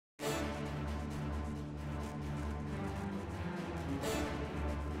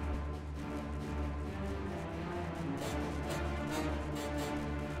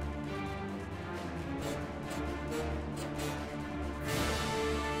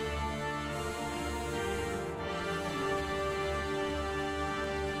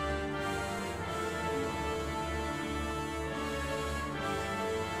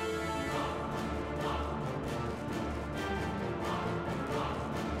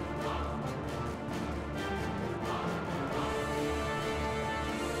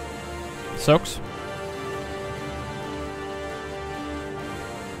Soaks.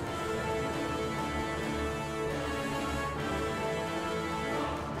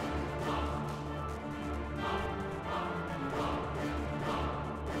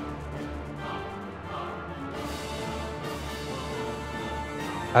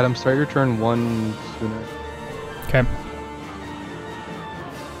 Adam, start your turn one sooner. Okay.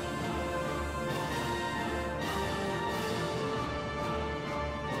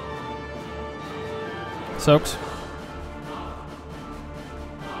 Soaks.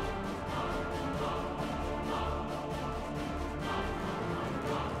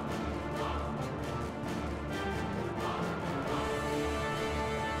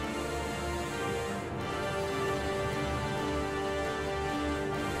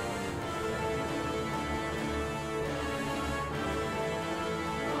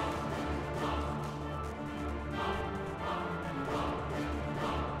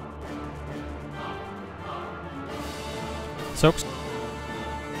 Soaks.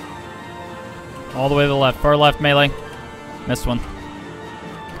 All the way to the left. Far left, melee. Missed one.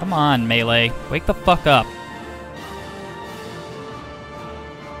 Come on, melee. Wake the fuck up.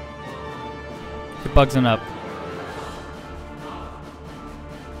 Get bugsing up.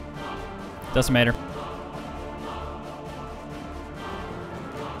 Decimator.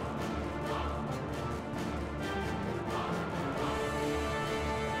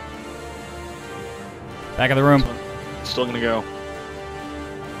 Back of the room. Still gonna go.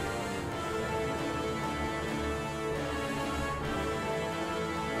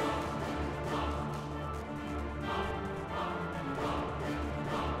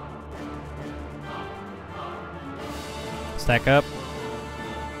 Stack up.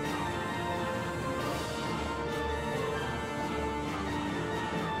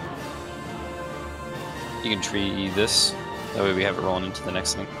 You can tree this. That way we have it rolling into the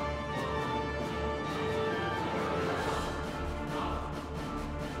next thing.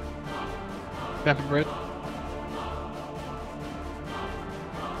 Rapid bread.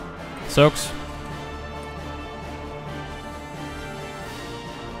 Soaks.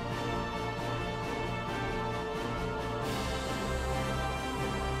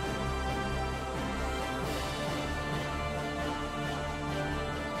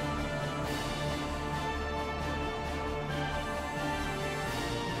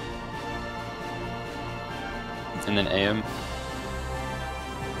 And then AM.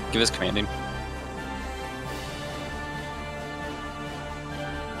 Give us commanding.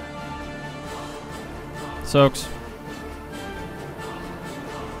 Soaks.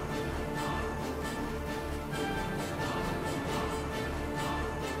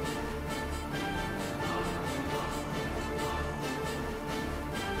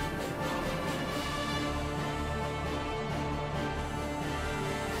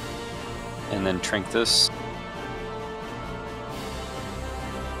 And then trink this.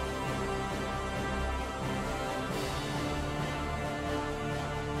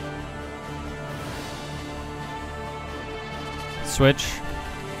 Switch.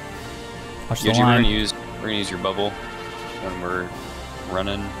 Watch the We're line. gonna use your bubble when we're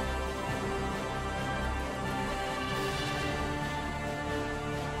running.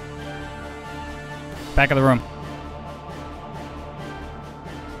 Back of the room.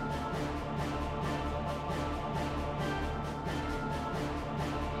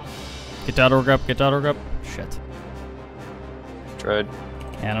 Get .org up, get .org up. Shit. Druid.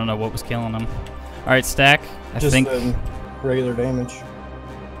 Yeah, I don't know what was killing him. Alright, stack. I Just think. Regular damage. I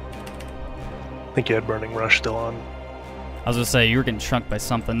think you had Burning Rush still on. I was gonna say, you were getting shrunk by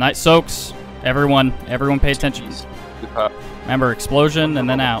something. Nice soaks. Everyone pay attention. Jeffypop. Remember, explosion and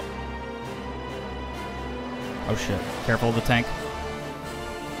then out. Oh shit. Careful of the tank.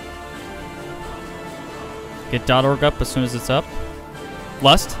 Get .org up as soon as it's up.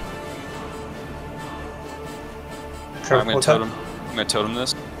 Lust. I'm gonna totem. I'm gonna totem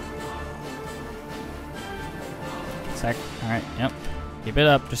this. Sec. Alright, yep. Keep it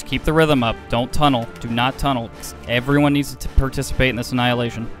up. Just keep the rhythm up. Don't tunnel. Do not tunnel. Everyone needs to participate in this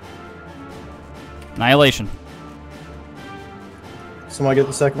annihilation. Annihilation. Somebody get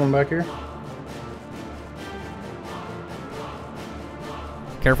the second one back here.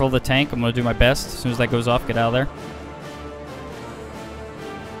 Careful of the tank. I'm going to do my best. As soon as that goes off, get out of there.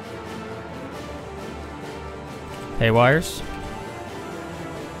 Haywires.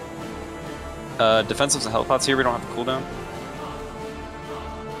 Defensives and health pots here. We don't have the cooldown.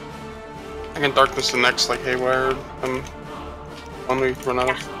 I can darkness the next like haywire when we run out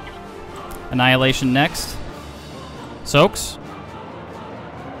of. Annihilation next. Soaks.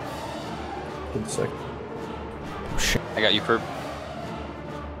 Get the second. Oh, shit. I got you, Perp.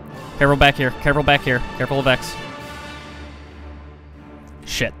 Careful back here. Careful back here. Careful of X.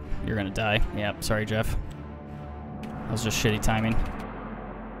 Shit. You're gonna die. Yep. Sorry, Jeff. That was just shitty timing.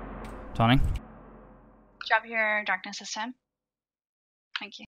 Taunting. Drop your darkness this time.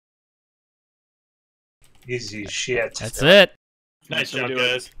 Thank you. Easy shit. That's it. Nice job,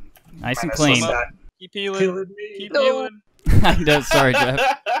 guys. Nice and clean. Keep healing. Me. Keep healing. I know. Sorry, Jeff.